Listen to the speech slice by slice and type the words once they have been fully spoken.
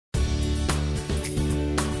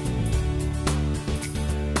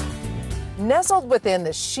Nestled within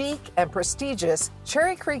the chic and prestigious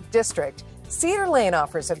Cherry Creek District, Cedar Lane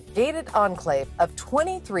offers a gated enclave of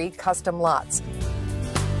 23 custom lots.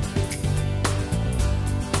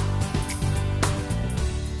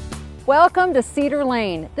 Welcome to Cedar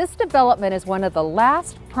Lane. This development is one of the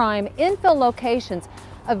last prime infill locations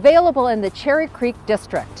available in the Cherry Creek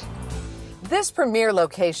District. This premier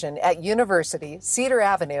location at University, Cedar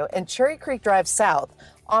Avenue, and Cherry Creek Drive South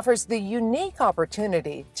offers the unique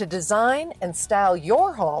opportunity to design and style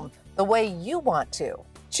your home the way you want to.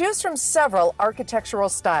 Choose from several architectural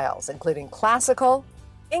styles, including classical,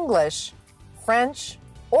 English, French,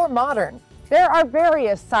 or modern. There are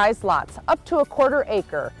various size lots up to a quarter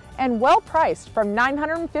acre and well priced from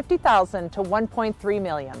 $950,000 to $1.3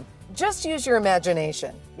 million. Just use your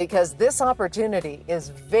imagination because this opportunity is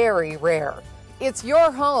very rare. It's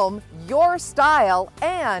your home, your style,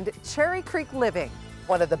 and Cherry Creek living.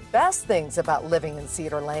 One of the best things about living in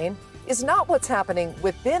Cedar Lane is not what's happening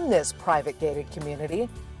within this private gated community,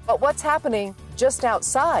 but what's happening just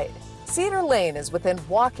outside. Cedar Lane is within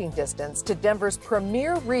walking distance to Denver's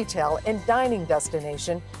premier retail and dining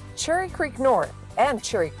destination, Cherry Creek North and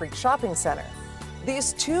Cherry Creek Shopping Center.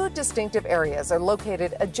 These two distinctive areas are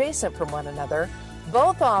located adjacent from one another,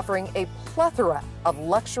 both offering a plethora of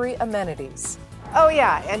luxury amenities. Oh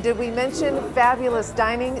yeah, and did we mention fabulous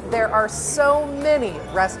dining? There are so many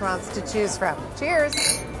restaurants to choose from. Cheers!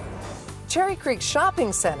 Cherry Creek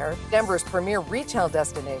Shopping Center, Denver's premier retail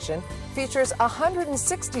destination, features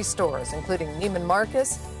 160 stores, including Neiman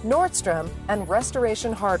Marcus, Nordstrom, and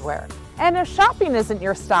Restoration Hardware. And if shopping isn't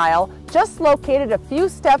your style, just located a few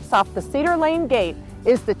steps off the Cedar Lane gate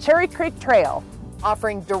is the Cherry Creek Trail,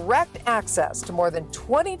 offering direct access to more than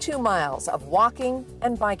 22 miles of walking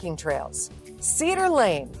and biking trails. Cedar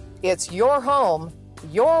Lane, it's your home,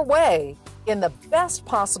 your way, in the best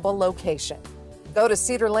possible location. Go to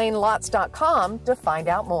cedarlanelots.com to find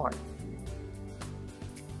out more.